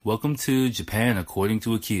Welcome to Japan According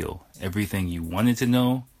to Akil. Everything you wanted to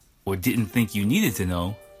know or didn't think you needed to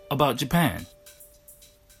know about Japan.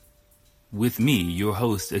 With me, your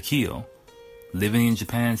host Akil, living in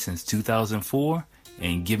Japan since 2004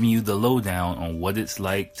 and giving you the lowdown on what it's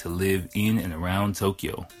like to live in and around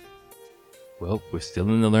Tokyo. Well, we're still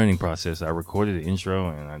in the learning process. I recorded the intro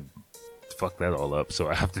and I fucked that all up, so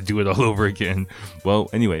I have to do it all over again. Well,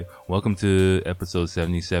 anyway, welcome to episode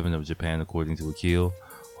 77 of Japan According to Akil.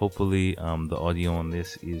 Hopefully, the audio on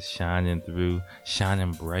this is shining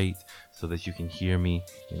bright, so that you can hear me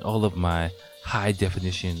in all of my high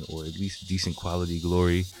definition or at least decent quality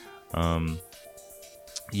glory. I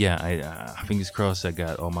fingers crossed I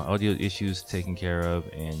got all my audio issues taken care of,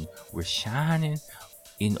 and we're shining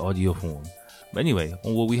in audio form. But anyway,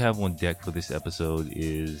 what we have on deck for this episode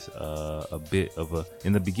is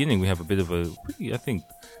in the beginning, we have a bit of a pretty, I think,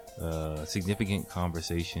 significant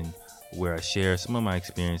conversation where I share some of my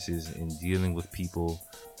experiences in dealing with people,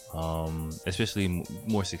 especially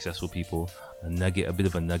more successful people. A bit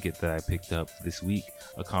of a nugget that I picked up this week,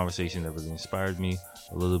 a conversation that really inspired me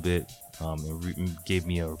a little bit, and gave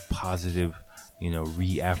me a positive,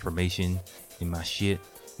 reaffirmation in my shit,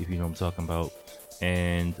 if you know what I'm talking about.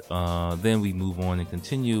 And then we move on and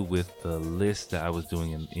continue with the list that I was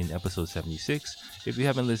doing in episode 76. If you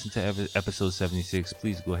haven't listened to episode 76,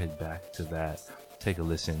 please go ahead back to that. Take a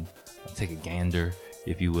listen, take a gander,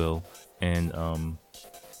 if you will. And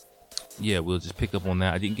we'll just pick up on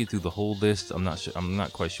that. I didn't get through the whole list. I'm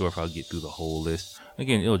not quite sure if I'll get through the whole list.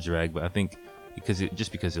 Again, it'll drag, but I think because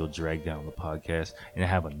it'll drag down the podcast. And I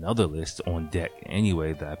have another list on deck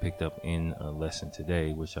anyway that I picked up in a lesson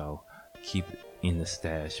today, which I'll keep in the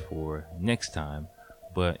stash for next time.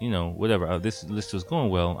 But whatever, this list was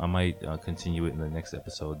going well. I might continue it in the next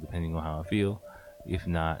episode depending on how I feel. If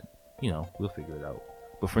not, we'll figure it out.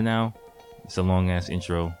 But for now, it's a long ass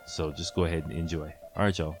intro, so just go ahead and enjoy.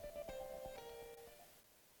 Alright, y'all.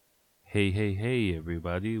 Hey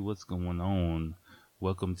everybody, what's going on?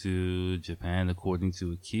 Welcome to Japan According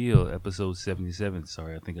to Akil, episode 77.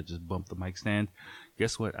 Sorry, I think I just bumped the mic stand.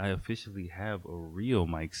 Guess what? I officially have a real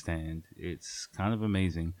mic stand. It's kind of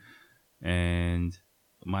amazing. And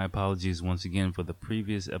my apologies once again for the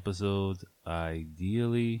previous episode.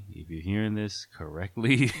 Ideally, if you're hearing this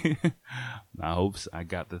correctly, my hopes I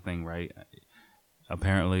got the thing right.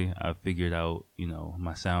 Apparently, I figured out,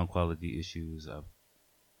 my sound quality issues. I've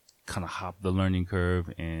kind of hopped the learning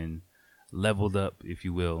curve and leveled up, if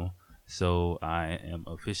you will. So I am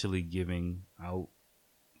officially giving out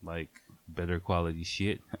better quality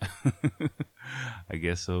shit. I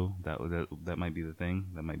guess so. That might be the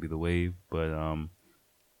thing. That might be the wave. But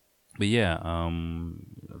yeah,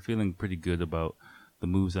 feeling pretty good about the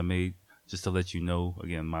moves I made. Just to let you know,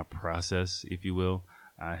 again, my process, if you will.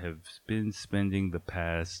 I have been spending the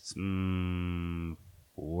past 4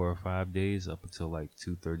 or 5 days up until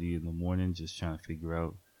 2:30 in the morning just trying to figure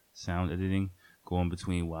out sound editing, going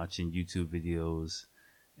between watching YouTube videos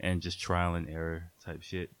and just trial and error type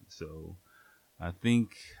shit. So I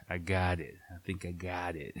think I got it.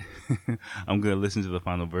 I'm going to listen to the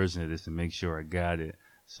final version of this and make sure I got it.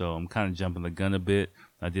 So I'm kind of jumping the gun a bit.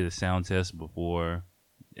 I did a sound test before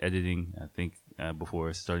editing. I think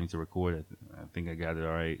before starting to record, I think I got it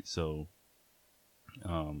all right. So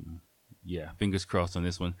yeah, fingers crossed on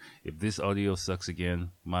this one. If this audio sucks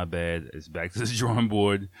again, my bad. It's back to the drawing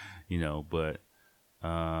board, but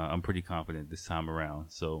I'm pretty confident this time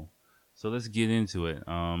around. So let's get into it.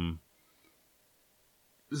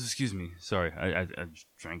 Excuse me. Sorry, I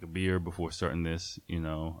drank a beer before starting this.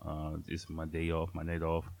 It's my day off, my night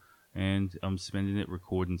off, and I'm spending it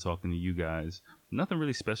recording, talking to you guys. Nothing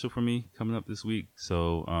really special for me coming up this week,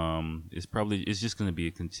 so it's just going to be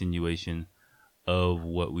a continuation of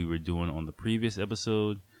what we were doing on the previous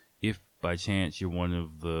episode. If by chance you're one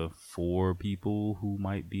of the 4 people who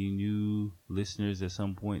might be new listeners at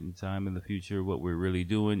some point in time in the future, what we're really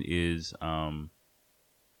doing is we're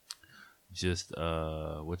just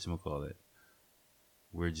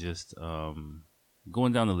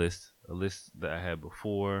going down a list that I had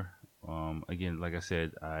before. Again, like I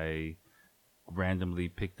said, I randomly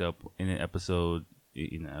picked up in a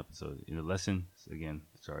lesson. Again,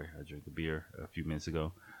 sorry, I drank a beer a few minutes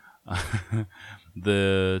ago.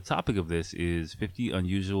 The topic of this is 50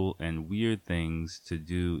 unusual and weird things to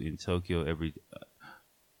do in Tokyo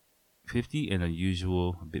 50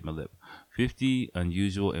 unusual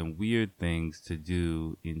and weird things to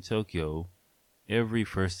do in Tokyo every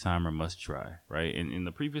first timer must try, right? And in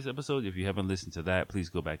the previous episode, if you haven't listened to that, please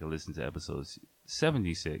go back and listen to episode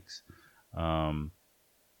 76.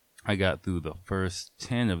 I got through the first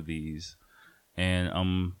 10 of these, and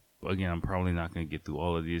I'm again, I'm probably not going to get through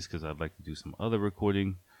all of these because I'd like to do some other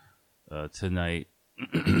recording tonight.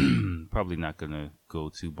 Probably not going to go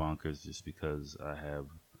too bonkers just because I have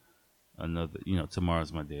another,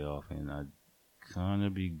 tomorrow's my day off, and I'd kind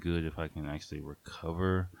of be good if I can actually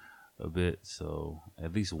recover a bit. So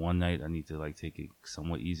at least one night I need to like take it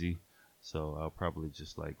somewhat easy. So I'll probably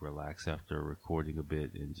just like relax after recording a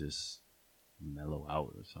bit and just mellow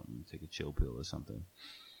out or something, take a chill pill or something.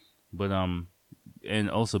 But and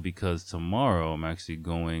also because tomorrow I'm actually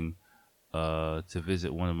going to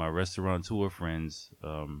visit one of my restaurateur friends,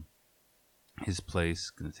 his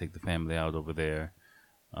place. Gonna take the family out over there,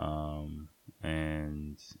 and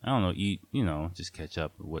I don't know, eat, just catch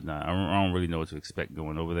up and whatnot. I don't really know what to expect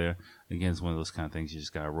going over there. Again, it's one of those kind of things you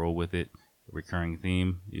just gotta roll with it, recurring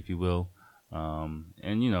theme, if you will,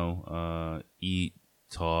 and eat,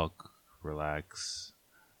 talk, relax,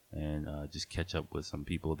 and just catch up with some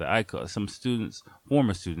people that I call some students,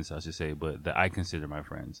 former students, I should say, but that I consider my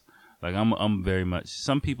friends. Like I'm very much,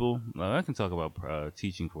 some people, I can talk about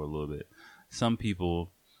teaching for a little bit. Some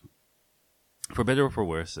people, for better or for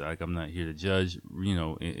worse, like I'm not here to judge,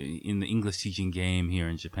 in the English teaching game here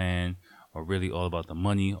in Japan, are really all about the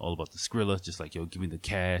money, all about the Skrilla, just like, yo, give me the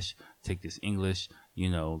cash, take this English,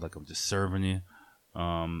 like I'm just serving it.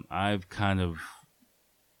 I've kind of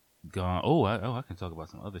gone, I can talk about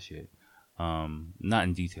some other shit. Not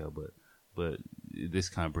in detail, but this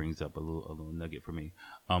kind of brings up a little nugget for me.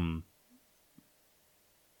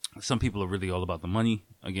 Some people are really all about the money.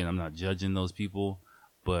 Again, I'm not judging those people,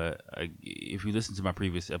 but if you listen to my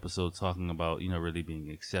previous episode talking about, really being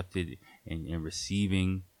accepted and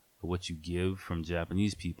receiving what you give from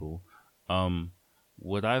Japanese people,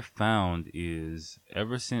 what I've found is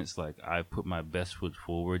ever since like I put my best foot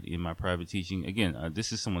forward in my private teaching, again,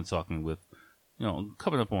 this is someone talking with,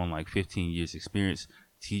 coming up on like 15 years experience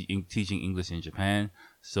teaching English in Japan.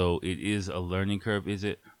 So it is a learning curve, is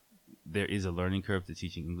it? There is a learning curve to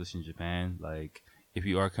teaching English in Japan. Like, if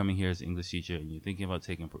you are coming here as an English teacher and you're thinking about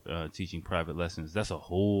teaching private lessons, that's a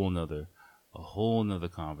whole nother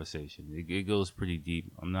conversation. It goes pretty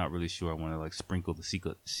deep. I'm not really sure I want to like sprinkle the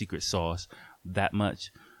secret sauce that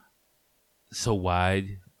much, so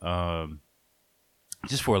wide.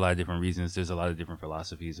 Just for a lot of different reasons. There's a lot of different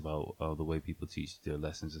philosophies about the way people teach their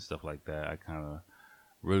lessons and stuff like that. I kind of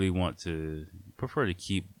really prefer to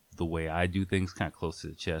keep the way I do things kind of close to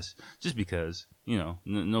the chest, just because,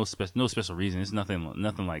 no special reason. It's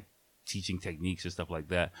nothing like teaching techniques or stuff like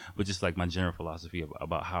that, but just like my general philosophy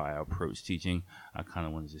about how I approach teaching. I kind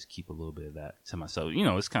of want to just keep a little bit of that to myself.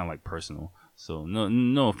 It's kind of like personal. So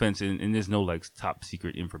no offense, and there's no like top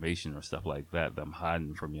secret information or stuff like that I'm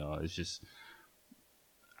hiding from y'all. It's just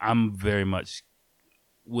I'm very much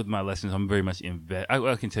with my lessons. I'm very much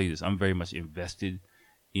I can tell you this. I'm very much invested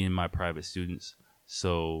in my private students.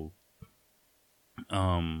 So,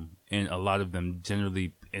 and a lot of them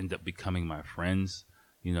generally end up becoming my friends,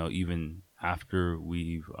 even after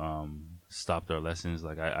we've stopped our lessons.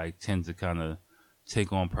 Like I tend to kind of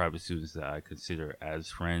take on private students that I consider as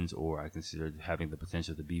friends, or I consider having the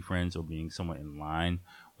potential to be friends, or being somewhat in line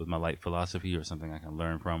with my life philosophy, or something I can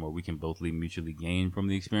learn from, or we can both mutually gain from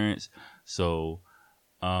the experience. So,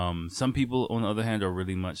 some people, on the other hand, are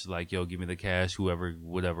really much like, yo, give me the cash, whoever,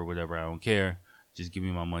 whatever, I don't care. Just give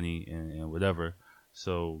me my money and whatever.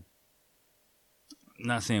 So,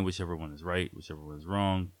 not saying whichever one is right, whichever one is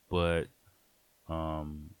wrong, but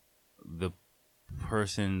the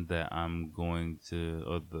person that I'm going to,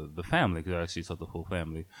 or the family, because I actually taught the whole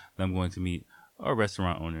family, that I'm going to meet are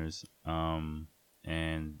restaurant owners. And,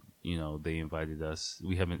 they invited us.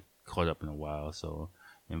 We haven't caught up in a while, so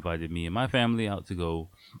invited me and my family out to go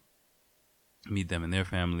meet them and their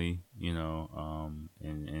family,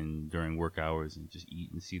 and during work hours, and just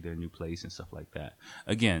eat and see their new place and stuff like that.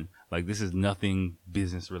 Again, like, this is nothing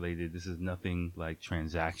business related. This is nothing like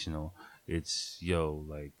transactional. It's,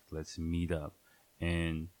 like, let's meet up.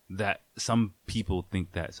 And that some people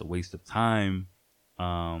think that's a waste of time.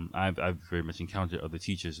 I've very much encountered other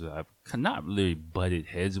teachers that I've not really butted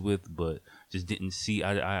heads with, but just didn't see.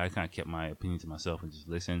 I kind of kept my opinion to myself and just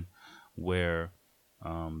listened, where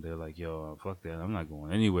they're like, yo, fuck that, I'm not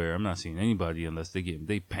going anywhere, I'm not seeing anybody unless they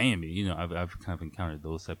paying me. I've kind of encountered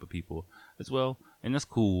those type of people as well, and that's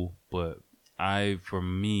cool. But for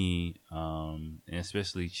me, and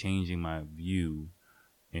especially changing my view,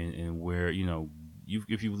 and where,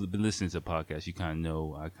 if you've been listening to the podcast, you kind of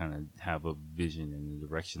know I kind of have a vision in the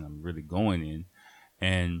direction I'm really going in.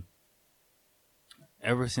 And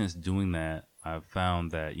ever since doing that, I've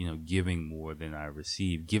found that, giving more than I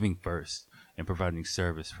receive, giving first and providing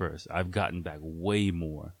service first, I've gotten back way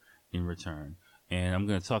more in return. and I'm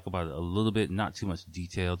going to talk about it a little bit, not too much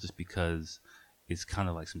detail, just because it's kind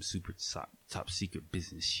of like some super top secret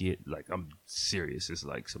business shit. Like, I'm serious. It's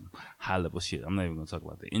like some high level shit. I'm not even going to talk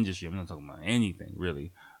about the industry. I'm not talking about anything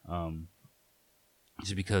really.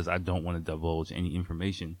 Just because I don't want to divulge any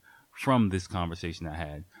information from this conversation I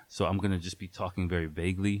had. So I'm going to just be talking very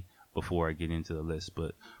vaguely before I get into the list.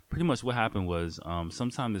 But pretty much what happened was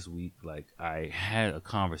sometime this week, like, I had a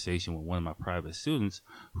conversation with one of my private students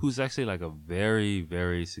who's actually like a very,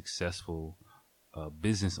 very successful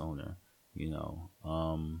business owner, built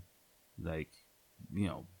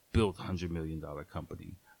 $100 million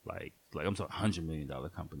company, like I'm talking $100 million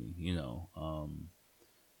company,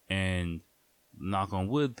 and knock on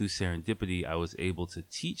wood, through serendipity, I was able to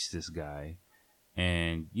teach this guy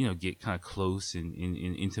and, get kind of close in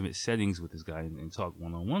intimate settings with this guy and talk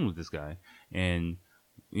one-on-one with this guy. And,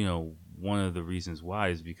 one of the reasons why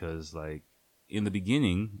is because, like, in the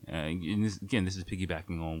beginning, and this is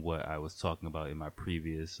piggybacking on what I was talking about in my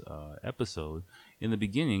previous episode. In the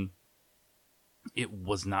beginning, it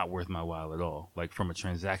was not worth my while at all, like, from a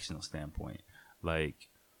transactional standpoint. Like,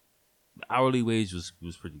 the hourly wage was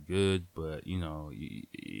pretty good, but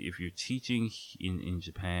if you're teaching in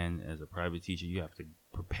Japan as a private teacher, you have to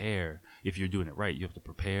prepare. If you're doing it right, you have to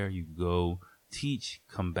prepare. You go teach,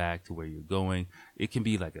 come back to where you're going. It can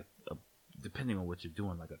be like a depending on what you're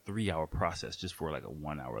doing, like a 3-hour process just for like a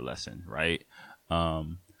 1-hour lesson, right?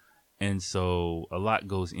 And so a lot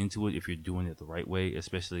goes into it if you're doing it the right way,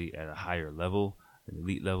 especially at a higher level, an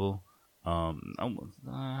elite level.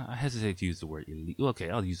 I hesitate to use the word elite. Okay,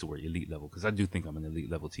 I'll use the word elite level because I do think I'm an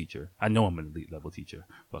elite level teacher. I know I'm an elite level teacher.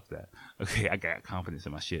 Fuck that. Okay, I got confidence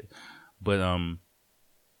in my shit.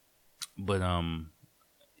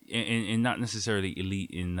 And not necessarily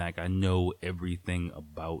elite in like I know everything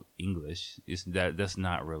about English. That's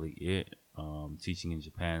not really it. Teaching in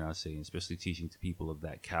Japan, I say, especially teaching to people of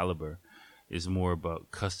that caliber, is more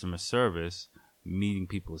about customer service, meeting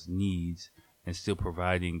people's needs, and still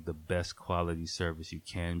providing the best quality service you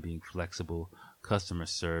can, being flexible, customer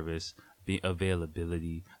service,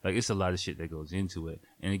 availability. Like, it's a lot of shit that goes into it.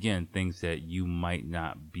 And again, things that you might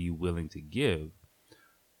not be willing to give.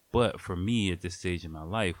 But for me, at this stage in my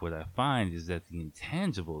life, what I find is that the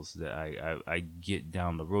intangibles that I get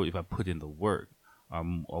down the road, if I put in the work, are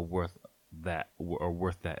worth that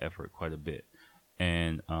effort quite a bit.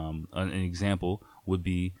 And an example would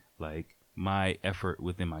be like my effort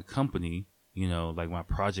within my company, like my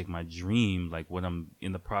project, my dream, like what I'm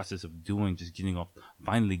in the process of doing, just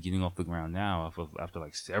finally getting off the ground now after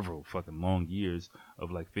like several fucking long years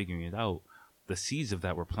of like figuring it out. The seeds of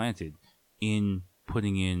that were planted in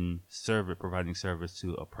providing service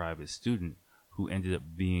to a private student who ended up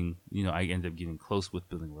being, I ended up getting close with,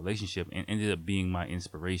 building a relationship, and ended up being my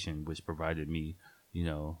inspiration, which provided me,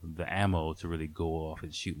 the ammo to really go off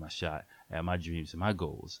and shoot my shot at my dreams and my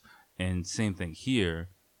goals. And same thing here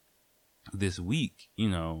this week,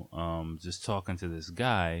 just talking to this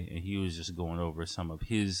guy, and he was just going over some of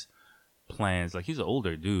his plans. Like, he's an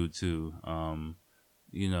older dude too. But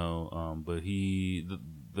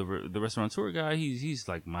the restaurateur guy, he's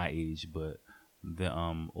like my age, but the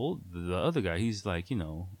other guy, he's like,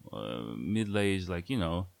 middle-aged, like,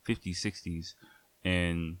 50s, 60s,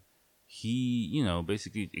 and he,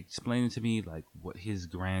 basically explaining to me like what his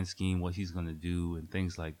grand scheme, what he's gonna do, and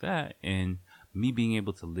things like that. And me being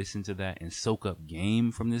able to listen to that and soak up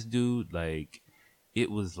game from this dude, like,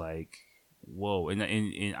 it was like, whoa. And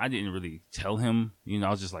I didn't really tell him, I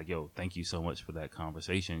was just like, yo, thank you so much for that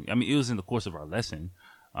conversation. I mean, it was in the course of our lesson.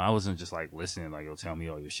 I wasn't just like listening, like, yo, tell me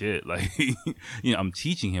all your shit. Like, I'm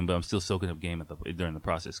teaching him, but I'm still soaking up game during the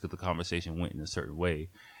process, because the conversation went in a certain way,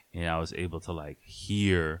 and I was able to like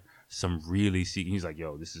hear some really he's like,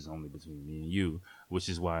 yo, this is only between me and you, which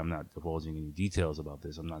is why I'm not divulging any details about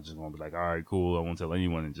this. I'm not just going to be like, all right, cool, I won't tell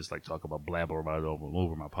anyone, and just like talk about blabber about it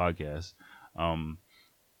over my podcast.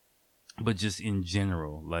 But just in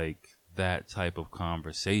general, like that type of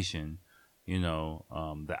conversation,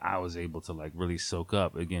 that I was able to like really soak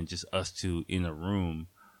up, again, just us two in a room,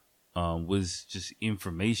 was just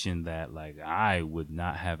information that like I would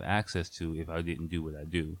not have access to if I didn't do what I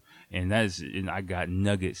do. And I got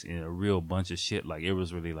nuggets in a real bunch of shit. Like, it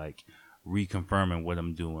was really like reconfirming what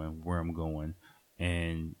I'm doing, where I'm going,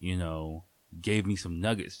 and, gave me some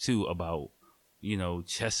nuggets too about,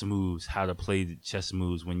 chess moves, how to play the chess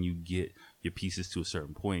moves when you get your pieces to a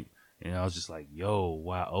certain point. And I was just like, yo,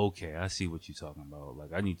 wow, okay, I see what you're talking about.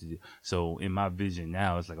 Like, I need to do. So in my vision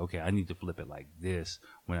now, it's like, okay, I need to flip it like this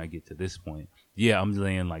when I get to this point. Yeah, I'm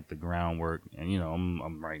laying like the groundwork, and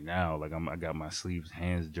I'm right now, like I got my sleeves,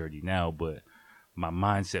 hands dirty now, but my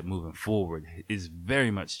mindset moving forward is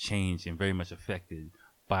very much changed and very much affected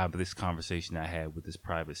by this conversation I had with this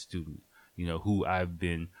private student, who I've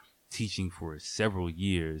been teaching for several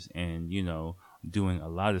years, and, doing a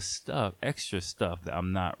lot of stuff, extra stuff that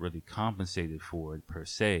I'm not really compensated for per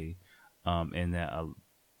se. And that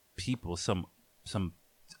some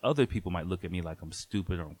other people might look at me like I'm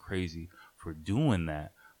stupid or I'm crazy for doing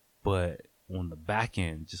that. But on the back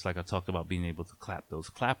end, just like I talked about being able to clap those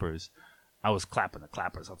clappers, I was clapping the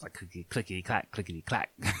clappers. I was like, clickety, clickety, clack, clickety,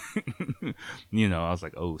 clack. I was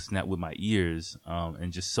like, oh, snap with my ears,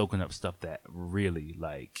 and just soaking up stuff that really,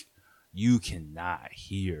 like, you cannot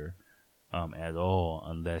hear at all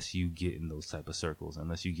unless you get in those type of circles,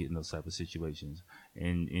 unless you get in those type of situations.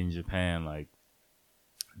 And in Japan, like,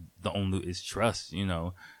 the only is trust,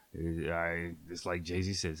 it's like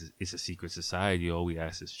Jay-Z says, it's a secret society. All we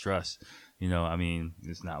ask is trust.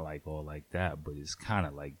 It's not like all like that, but it's kind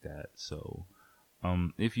of like that. So,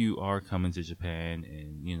 if you are coming to Japan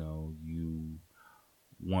and, you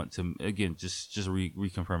want to, again, just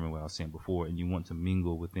reconfirming what I was saying before, and you want to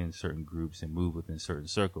mingle within certain groups and move within certain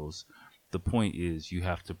circles, the point is you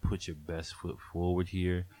have to put your best foot forward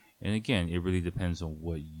here. And again, it really depends on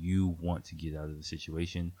what you want to get out of the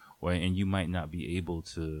situation, and you might not be able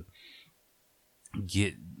to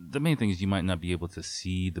get. The main thing is you might not be able to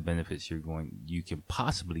see the benefits you can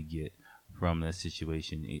possibly get from that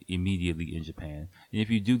situation immediately in Japan. And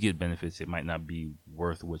if you do get benefits, it might not be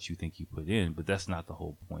worth what you think you put in. But that's not the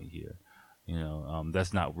whole point here.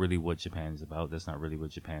 That's not really what Japan is about. That's not really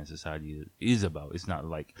what Japan society is about. It's not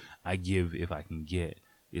like I give if I can get.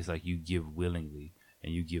 It's like you give willingly,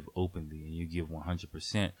 and you give openly, and you give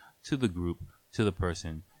 100% to the group, to the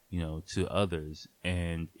person, to others,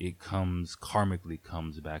 and it karmically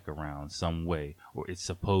comes back around some way, or it's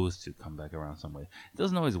supposed to come back around some way. It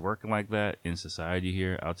doesn't always work like that in society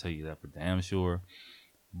here, I'll tell you that for damn sure,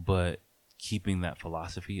 but keeping that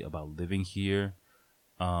philosophy about living here,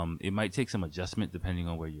 it might take some adjustment depending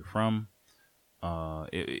on where you're from.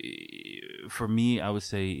 For me, I would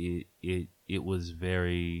say it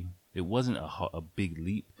wasn't a big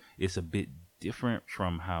leap. It's a bit different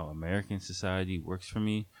from how American society works for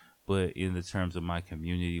me, but in the terms of my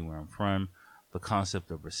community where I'm from, the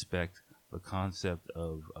concept of respect, the concept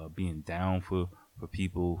of being down for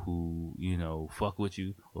people who fuck with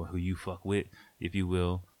you, or who you fuck with, if you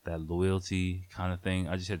will, that loyalty kind of thing.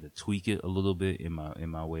 I just had to tweak it a little bit in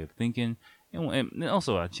my way of thinking. And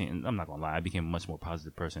also I changed. I'm not gonna lie, I became a much more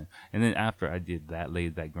positive person. And then after I did that,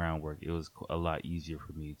 laid that groundwork, it was a lot easier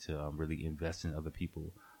for me to really invest in other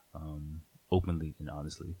people, openly and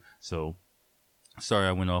honestly. So sorry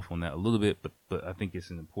I went off on that a little bit, but I think it's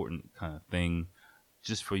an important kind of thing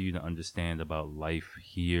just for you to understand about life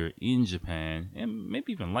here in Japan, and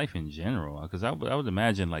maybe even life in general. Because I would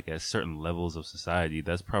imagine, like, at certain levels of society,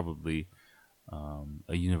 that's probably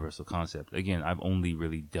a universal concept. Again, I've only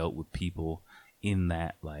really dealt with people in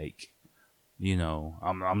that, like,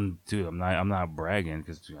 I'm not bragging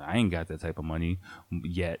because I ain't got that type of money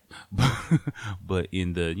yet, but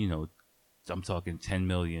in the, I'm talking 10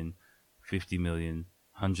 million, 50 million,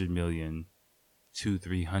 100 million,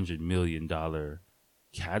 $200-300 million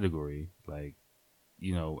category, like,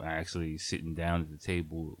 actually sitting down at the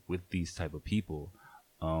table with these type of people,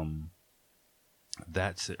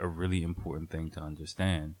 that's a really important thing to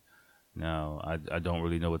understand. Now, I don't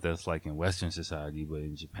really know what that's like in Western society, but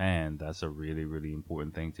in Japan, that's a really, really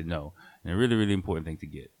important thing to know, and a really, really important thing to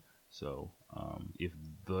get. So, if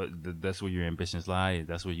that's where your ambitions lie, if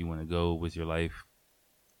that's where you want to go with your life,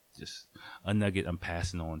 just a nugget I'm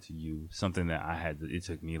passing on to you, something that it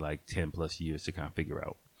took me like 10 plus years to kind of figure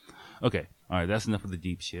out. Okay, all right, that's enough of the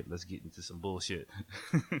deep shit. Let's get into some bullshit.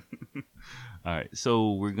 All right,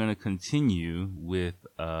 so we're going to continue with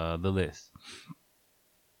the list.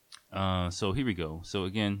 So here we go. So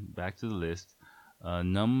again, back to the list.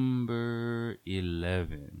 Number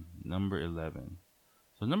 11.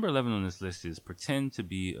 So number 11 on this list is pretend to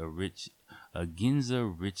be a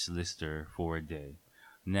Ginza rich lister for a day.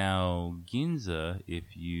 Now, Ginza,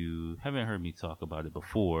 if you haven't heard me talk about it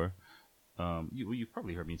before, you've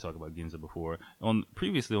probably heard me talk about Ginza before.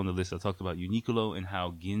 Previously on the list, I talked about Uniqlo and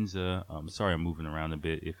how Ginza. Sorry, I'm moving around a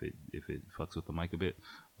bit if it fucks with the mic a bit,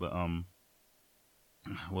 but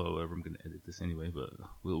well, whatever. I'm gonna edit this anyway, but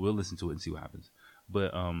we'll listen to it and see what happens.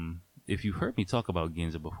 But if you've heard me talk about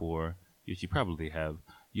Ginza before, which you probably have,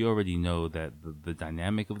 you already know that the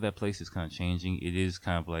dynamic of that place is kind of changing. It is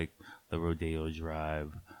kind of like the Rodeo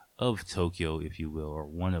Drive of Tokyo, if you will, or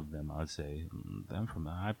one of them, I'd say.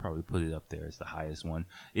 I'd probably put it up there as the highest one.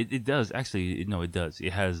 It does, actually, it does.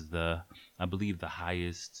 It has I believe, the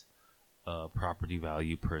highest property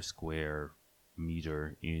value per square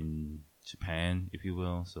meter in Japan, if you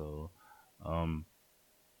will. So,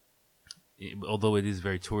 although it is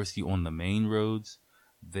very touristy on the main roads,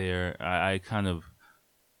 I kind of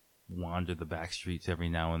wander the back streets every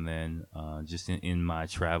now and then, just in my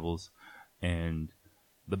travels, and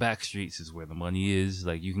the back streets is where the money is.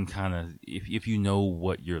 Like, you can kind of, if you know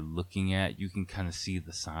what you're looking at, you can kind of see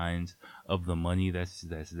the signs of the money that's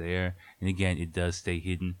there. And again, it does stay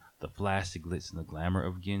hidden. The flash, the glitz, and the glamour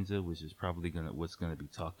of Ginza, which is probably what's gonna be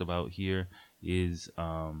talked about here, is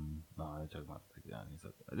no, they're talking about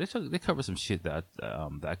they cover some shit that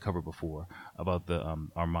I covered before about the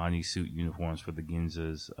Armani suit uniforms for the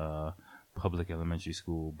Ginza's public elementary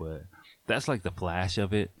school, but that's like the flash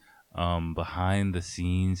of it. Behind the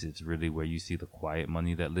scenes, it's really where you see the quiet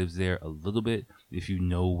money that lives there a little bit. If you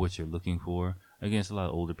know what you're looking for, again, it's a lot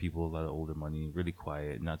of older people, a lot of older money, really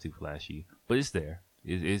quiet, not too flashy, but it's there.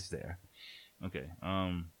 It is there. Okay.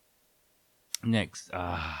 Next,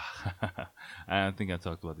 I think I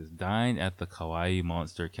talked about this. Dine at the Kawaii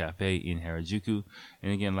Monster Cafe in Harajuku.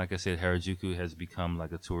 And again, like I said, Harajuku has become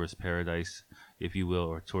like a tourist paradise, if you will,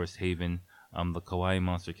 or tourist haven. The Kawaii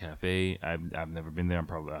Monster Cafe, I've never been there. I'm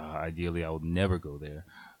probably, ideally, I would never go there.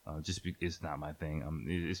 Just because it's not my thing.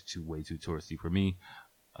 It's way too touristy for me.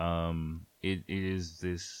 It is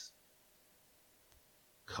this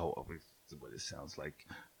what it sounds like.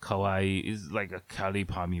 Kawaii is like a Kali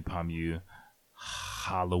Pamu Pamu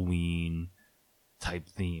Halloween type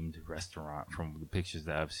themed restaurant from the pictures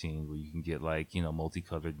that I've seen, where you can get like,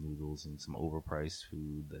 multicolored noodles and some overpriced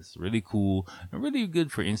food that's really cool and really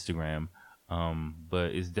good for Instagram.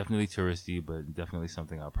 But it's definitely touristy, but definitely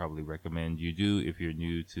something I'll probably recommend you do if you're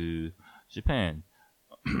new to Japan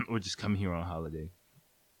or just come here on holiday.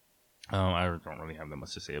 I don't really have that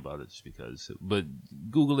much to say about it, just because. But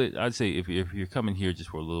Google it. I'd say if you're coming here just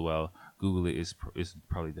for a little while, Google it. It's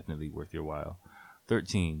probably definitely worth your while.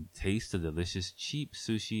 13. Taste the delicious cheap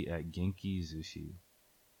sushi at Genki Sushi.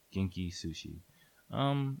 Genki Sushi.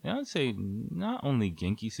 I'd say not only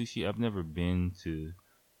Genki Sushi. I've never been to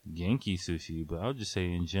Genki Sushi, but I would just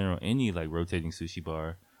say in general, any like rotating sushi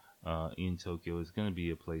bar in Tokyo is going to be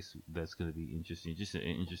a place that's going to be interesting. Just an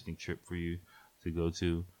interesting trip for you to go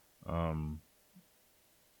to. I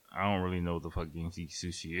don't really know what the fuck Genki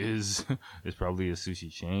Sushi is. It's probably a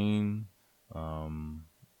sushi chain.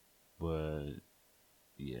 But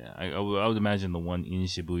yeah, I would imagine the one in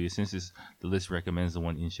Shibuya, since the list recommends the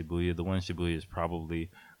one in Shibuya. The one in Shibuya is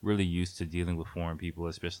probably really used to dealing with foreign people,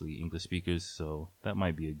 especially English speakers. So that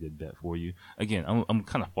might be a good bet for you. Again, I'm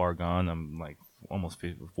kind of far gone. I'm like almost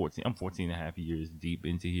 14. I'm 14 and a half years deep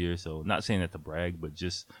into here. So not saying that to brag, but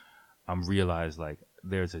just I'm realized like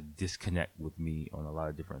there's a disconnect with me on a lot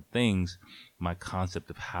of different things. My concept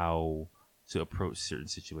of how to approach certain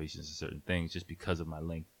situations and certain things, just because of my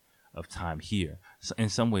length of time here. So in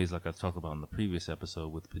some ways, like I talked about in the previous episode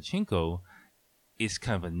with pachinko, it's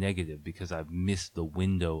kind of a negative because I've missed the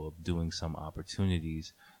window of doing some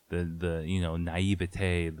opportunities. The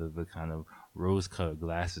naivete, the kind of rose-colored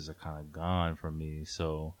glasses are kind of gone from me.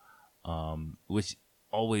 So, which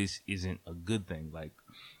always isn't a good thing. Like,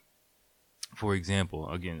 for example,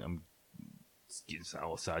 again, I'm getting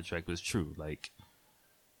all sidetracked, but it's true. Like,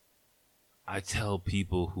 I tell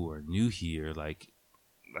people who are new here, like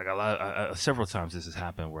several times this has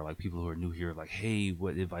happened where like people who are new here are like, hey,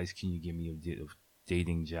 what advice can you give me of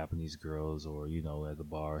dating Japanese girls, or at the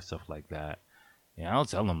bar, stuff like that. And I'll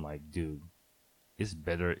tell them like, dude, it's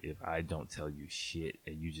better if I don't tell you shit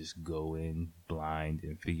and you just go in blind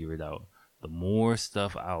and figure it out. The more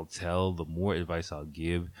stuff I'll tell, the more advice I'll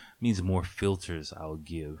give, means more filters I'll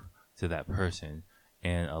give to that person.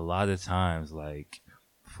 And a lot of times, like,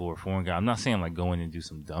 for a foreign guy, I'm not saying like go in and do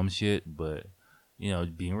some dumb shit, but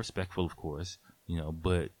being respectful, of course,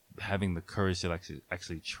 but having the courage to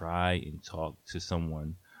actually try and talk to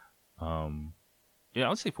someone. I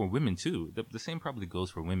would say for women too. The same probably goes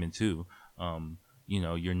for women too.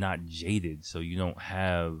 You're not jaded, so you don't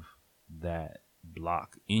have that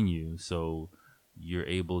block in you, so you're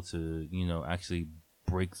able to, actually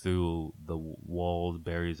break through the walls,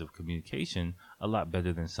 barriers of communication a lot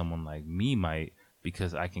better than someone like me might,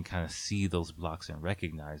 because I can kind of see those blocks and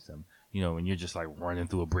recognize them. And you're just like running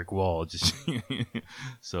through a brick wall. Just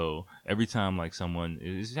so every time like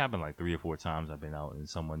it's happened like 3 or 4 times I've been out and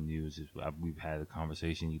someone new, we've had a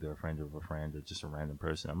conversation, either a friend of a friend or just a random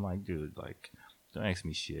person. I'm like, dude, like, don't ask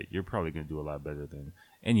me shit. You're probably gonna do a lot better than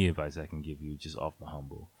any advice I can give you, just off the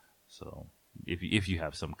humble. So if you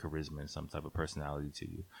have some charisma and some type of personality to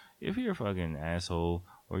you, if you're a fucking asshole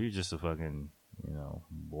or you're just a fucking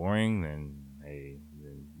boring, then hey,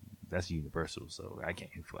 then that's universal. So I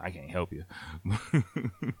can't help you.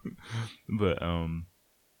 but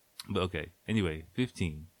okay. Anyway,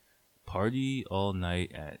 15. Party all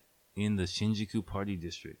night in the Shinjuku Party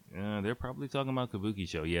District. They're probably talking about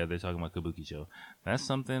Kabukicho. Yeah, they're talking about Kabukicho. That's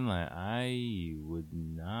something that I would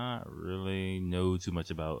not really know too much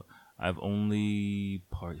about. I've only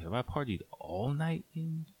have I partied all night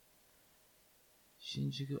in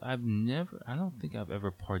Shinjuku? I don't think I've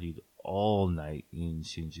ever partied all night in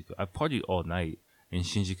Shinjuku. I've partied all night, and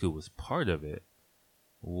Shinjuku was part of it.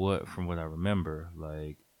 From what I remember,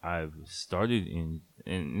 like, I've started in,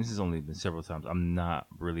 and this has only been several times. I'm not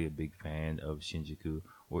really a big fan of Shinjuku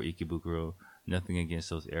or Ikebukuro. Nothing against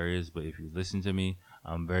those areas, but if you listen to me,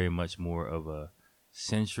 I'm very much more of a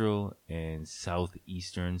central and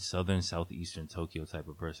southern southeastern Tokyo type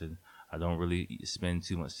of person. I don't really spend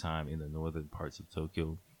too much time in the northern parts of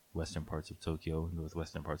Tokyo, western parts of Tokyo,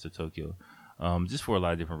 northwestern parts of Tokyo. Just for a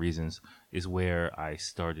lot of different reasons. Is where I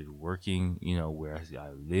started working, where I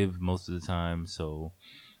live most of the time. So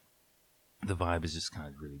the vibe is just kind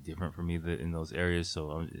of really different for me in those areas.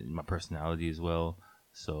 So my personality as well.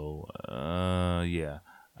 So yeah,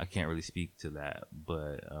 I can't really speak to that.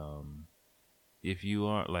 But if you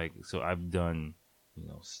are so I've done,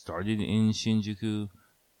 started in Shinjuku,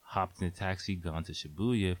 hopped in a taxi, gone to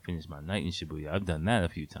Shibuya, finished my night in Shibuya. I've done that a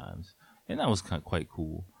few times, and that was quite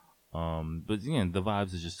cool. But again, the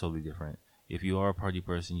vibes are just totally different. If you are a party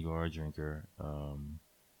person, you are a drinker,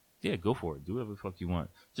 yeah, go for it. Do whatever the fuck you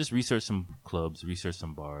want. Just research some clubs, research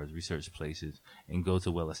some bars, research places, and go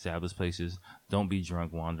to well-established places. Don't be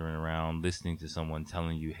drunk wandering around listening to someone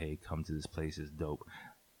telling you, hey, come to this place, it's dope.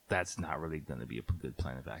 That's not really going to be a good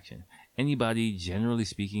plan of action. Generally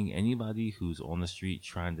speaking, anybody who's on the street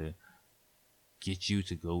trying to get you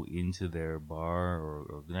to go into their bar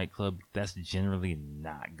or nightclub, that's generally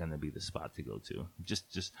not going to be the spot to go to.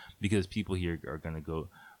 Just because people here are going to go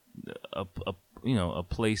a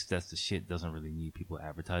place that's the shit doesn't really need people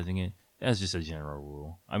advertising it. That's just a general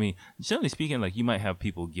rule. I mean, generally speaking, like, you might have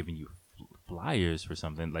people giving you flyers for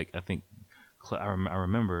something. Like, I think I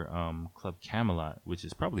remember Club Camelot, which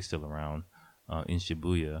is probably still around in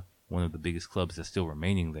Shibuya, one of the biggest clubs that's still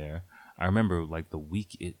remaining there. I remember, like, the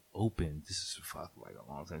week it opened. This is like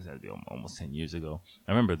a long time, almost 10 years ago.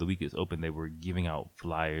 I remember the week it opened, they were giving out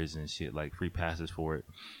flyers and shit, like free passes for it.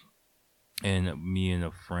 And me and a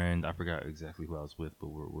friend, I forgot exactly who I was with, but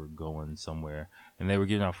we're going somewhere, and they were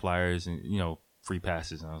giving out flyers and free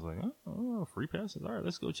passes, and I was like, oh, free passes, all right,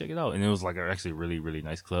 let's go check it out. And it was like actually a really, really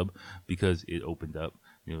nice club because it opened up,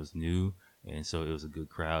 it was new, and so it was a good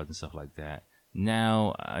crowd and stuff like that.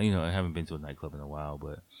 Now, I haven't been to a nightclub in a while,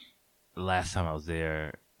 but the last time I was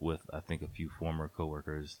there with, I think, a few former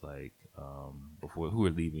coworkers, like, before, who were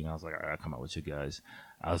leaving, I was like, all right, I'll come out with you guys.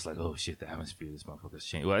 I was like, oh shit, the atmosphere, this motherfucker's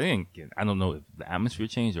changed. Well, I don't know if the atmosphere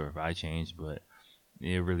changed or if I changed, but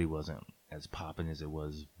it really wasn't as popping as it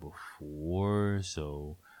was before.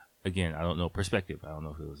 So again, I don't know perspective. I don't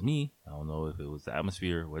know if it was me. I don't know if it was the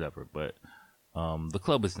atmosphere, whatever. But the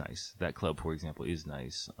club is nice. That club, for example, is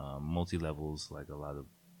nice. Multi-levels, like a lot of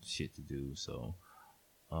shit to do. So,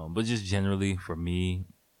 but just generally for me,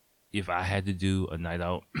 if I had to do a night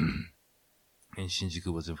out and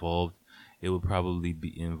Shinjuku was involved, it would probably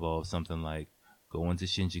involve something like going to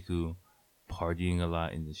Shinjuku, partying a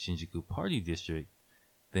lot in the Shinjuku Party District,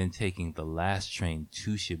 then taking the last train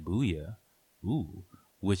to Shibuya,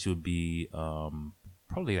 which would be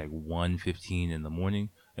probably like 1:15 in the morning.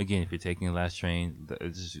 Again, if you're taking the last train,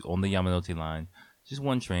 it's just on the Yamanote line, just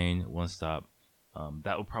one train, one stop.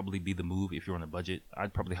 That would probably be the move if you're on a budget.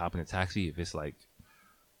 I'd probably hop in a taxi if it's like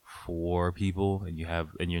 4 people and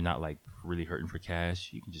you're not like really hurting for cash.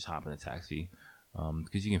 You can just hop in a taxi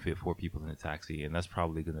because you can fit 4 people in a taxi, and that's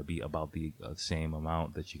probably going to be about the same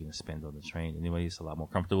amount that you're going to spend on the train anyway. It's a lot more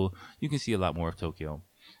comfortable. You can see a lot more of Tokyo,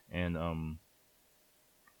 and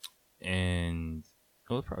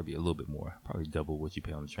it'll probably be a little bit more, probably double what you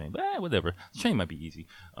pay on the train, but whatever. The train might be easy.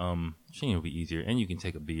 Train will be easier, and you can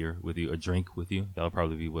take a beer with you, a drink with you. That'll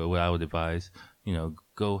probably be what I would advise.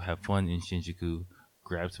 Go have fun in Shinjuku.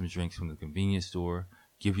 Grab some drinks from the convenience store.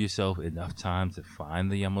 Give yourself enough time to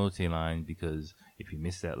find the Yamanote line, because if you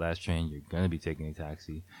miss that last train, you're going to be taking a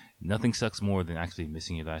taxi. Nothing sucks more than actually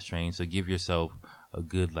missing your last train. So give yourself a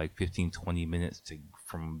good 15-20 minutes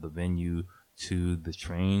from the venue to the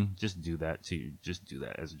train. Just do that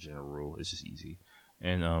as a general rule. It's just easy.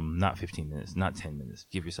 And not 15 minutes, not 10 minutes.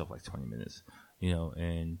 Give yourself 20 minutes.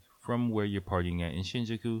 And from where you're partying at in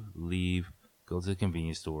Shinjuku, leave, go to the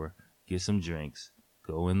convenience store, get some drinks,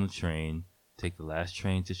 go in the train, take the last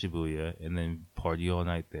train to Shibuya, and then party all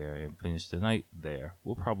night there and finish the night there.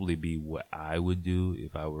 Will probably be what I would do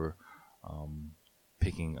if I were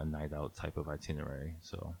picking a night out type of itinerary.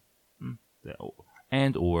 So, that,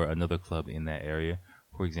 and or another club in that area,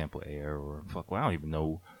 for example, Air or fuck. Well, I don't even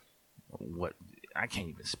know what. I can't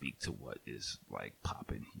even speak to what is like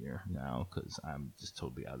popping here now because I'm just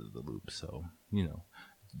totally out of the loop. So you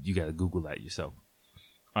got to Google that yourself.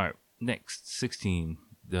 All right, next 16.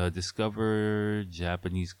 Discover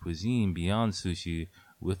Japanese cuisine beyond sushi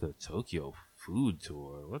with a Tokyo food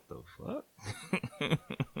tour. What the fuck?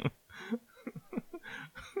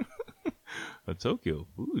 A Tokyo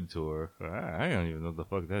food tour? I don't even know what the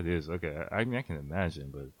fuck that is. Okay, I mean, I can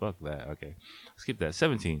imagine, but fuck that. Okay, skip that.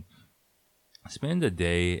 17. Spend a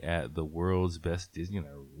day at the world's best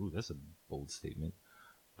Disneyland. Ooh, that's a bold statement.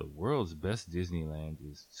 The world's best Disneyland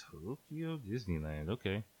is Tokyo Disneyland.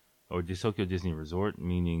 Okay. Or just Tokyo Disney Resort,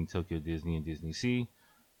 meaning Tokyo Disney and Disney Sea.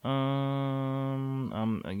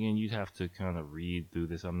 Again, you'd have to kind of read through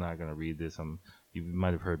this. I'm not gonna read this. You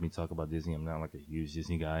might have heard me talk about Disney. I'm not like a huge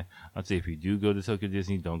Disney guy. I'd say if you do go to Tokyo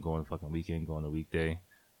Disney, don't go on a fucking weekend. Go on a weekday.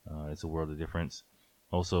 It's a world of difference.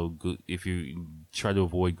 Also, if you try to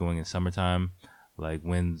avoid going in summertime, like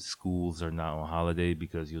when schools are not on holiday,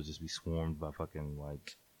 because you'll just be swarmed by fucking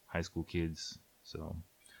like high school kids. So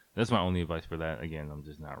that's my only advice for that. Again, I'm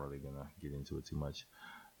just not really gonna get into it too much.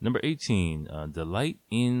 Number 18, delight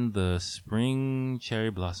in the spring cherry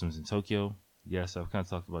blossoms in Tokyo. Yes, I've kind of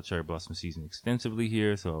talked about cherry blossom season extensively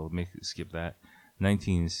here, so I'll skip that.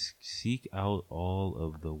 19, seek out all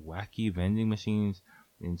of the wacky vending machines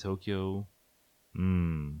in Tokyo.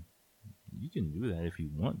 You can do that if you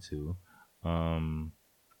want to.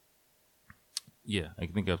 Yeah, I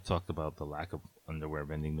think I've talked about the lack of underwear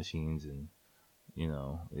vending machines, and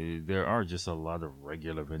there are just a lot of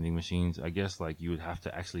regular vending machines. I guess like you would have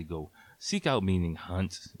to actually go seek out, meaning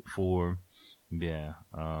hunt for. Yeah,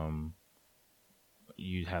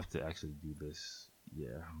 you'd have to actually do this,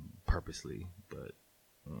 purposely. But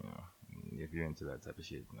if you're into that type of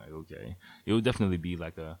shit, like okay, it would definitely be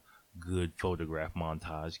like a good photograph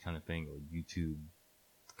montage kind of thing, or YouTube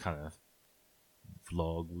kind of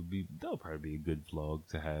vlog that'll probably be a good vlog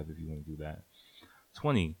to have if you want to do that.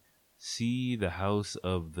 20, see the house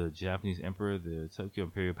of the Japanese emperor, the Tokyo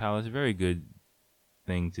Imperial Palace. Very good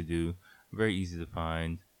thing to do, very easy to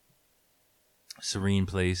find, serene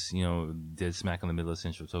place, dead smack in the middle of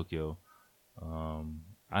central Tokyo. I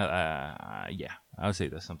would say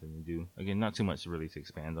that's something to do. Again, not too much really to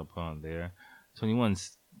expand upon there. 21,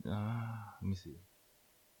 let me see.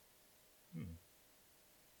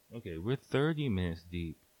 Okay, we're 30 minutes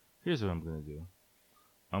deep. Here's what I'm going to do.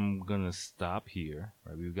 I'm going to stop here.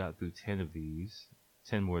 Right, we've got through 10 of these.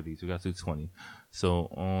 10 more of these. We got through 20. So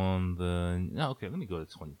okay, let me go to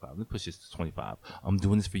 25. Let me push this to 25. I'm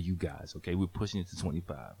doing this for you guys, okay? We're pushing it to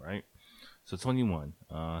 25, right? So 21.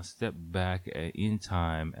 Step back in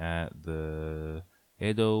time at the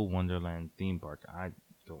Edo Wonderland theme park. I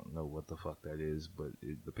don't know what the fuck that is, but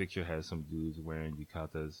the picture has some dudes wearing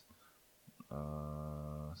yukatas.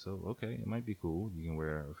 So okay, it might be cool. You can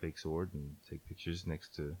wear a fake sword and take pictures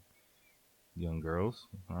next to young girls.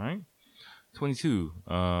 All right. 22.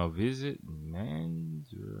 Visit Mandalake,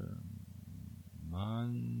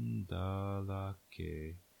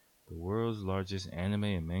 the world's largest anime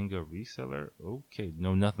and manga reseller. Okay,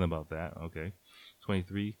 know nothing about that. Okay.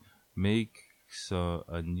 23. Make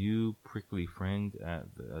a new prickly friend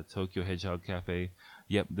at the Tokyo Hedgehog Cafe.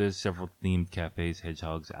 Yep, there's several themed cafes: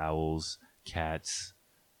 hedgehogs, owls, cats,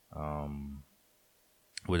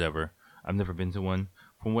 whatever. I've never been to one.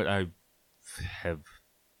 From what I have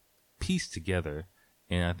pieced together,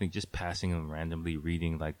 and I think just passing them randomly,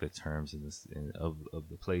 reading like the terms of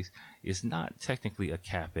the place, it's not technically a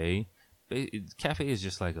cafe. Cafe is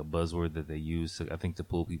just like a buzzword that they use, I think, to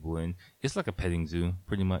pull people in. It's like a petting zoo,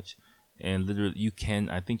 pretty much. And literally,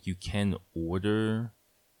 I think you can order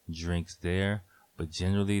drinks there, but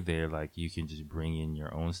generally they're like you can just bring in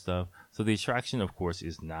your own stuff. So the attraction, of course,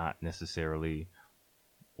 is not necessarily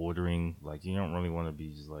ordering, like you don't really want to be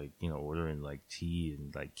just like ordering like tea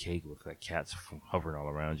and like cake with like cats hovering all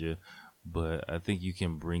around you. But I think you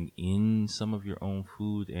can bring in some of your own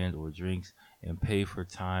food and or drinks and pay for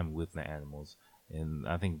time with the animals, and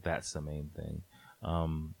I think that's the main thing.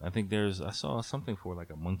 I think I saw something for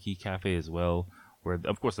like a monkey cafe as well, where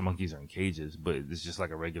of course the monkeys are in cages, but it's just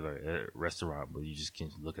like a regular restaurant, but you just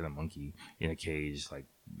can look at a monkey in a cage, like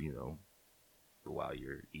while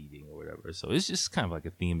you're eating or whatever. So it's just kind of like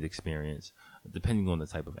a themed experience, depending on the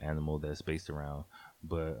type of animal that's based around.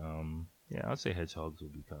 But yeah, I'd say hedgehogs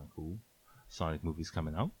would be kind of cool. Sonic movie's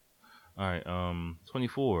coming out. All right.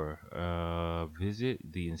 24. Visit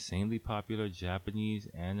the insanely popular Japanese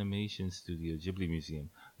animation studio Ghibli Museum.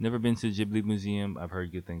 Never been to Ghibli Museum. I've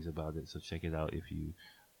heard good things about it, so check it out if you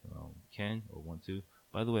can or want to.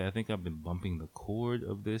 By the way, I think I've been bumping the chord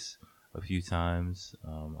of this a few times.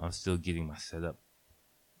 I'm still getting my setup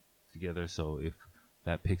together, so if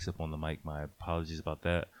that picks up on the mic, my apologies about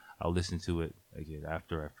that. I'll listen to it again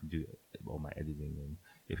after I do all my editing, and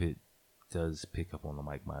if it does pick up on the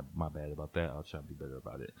mic, my bad about that. I'll try to be better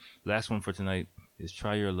about it. Last one for tonight is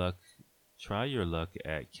try your luck. Try your luck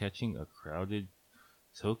at catching a crowded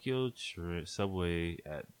Tokyo subway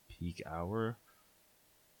at peak hour.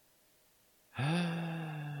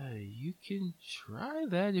 You can try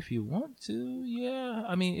that if you want to. Yeah,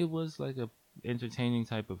 I mean, it was like a entertaining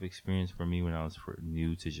type of experience for me when I was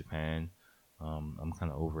new to Japan. I'm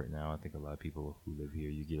kind of over it now. I think a lot of people who live here,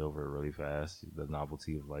 you get over it really fast. The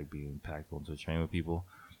novelty of like being packed onto a train with people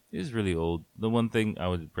is really old. The one thing I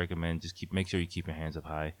would recommend, just make sure you keep your hands up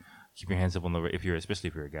high. Keep your hands up on the especially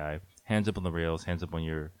if you're a guy, hands up on the rails, hands up on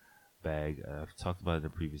your bag. I've talked about it in a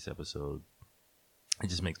previous episode. It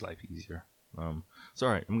just makes life easier. So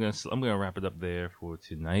all right, I'm gonna wrap it up there for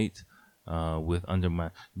tonight. With under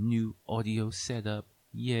my new audio setup.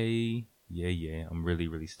 Yay! Yeah. I'm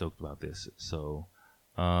really stoked about this. So,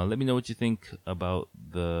 let me know what you think about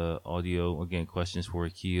the audio. Again, questions for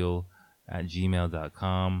Akil at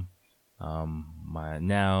gmail.com. I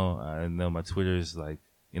know my Twitter is like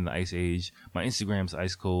in the ice age. My Instagram's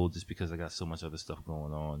ice cold just because I got so much other stuff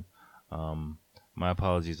going on. My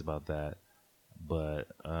apologies about that. But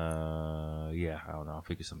yeah, I don't know. I'll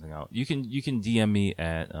figure something out. You can DM me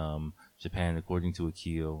at Japan According to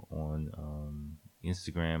Akil on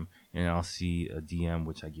Instagram, and I'll see a DM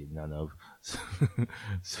which I get none of.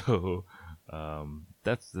 So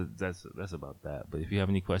that's about that. But if you have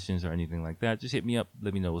any questions or anything like that, just hit me up.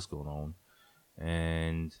 Let me know what's going on,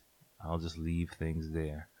 and I'll just leave things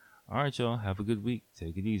there. All right, y'all. Have a good week.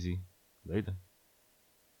 Take it easy. Later.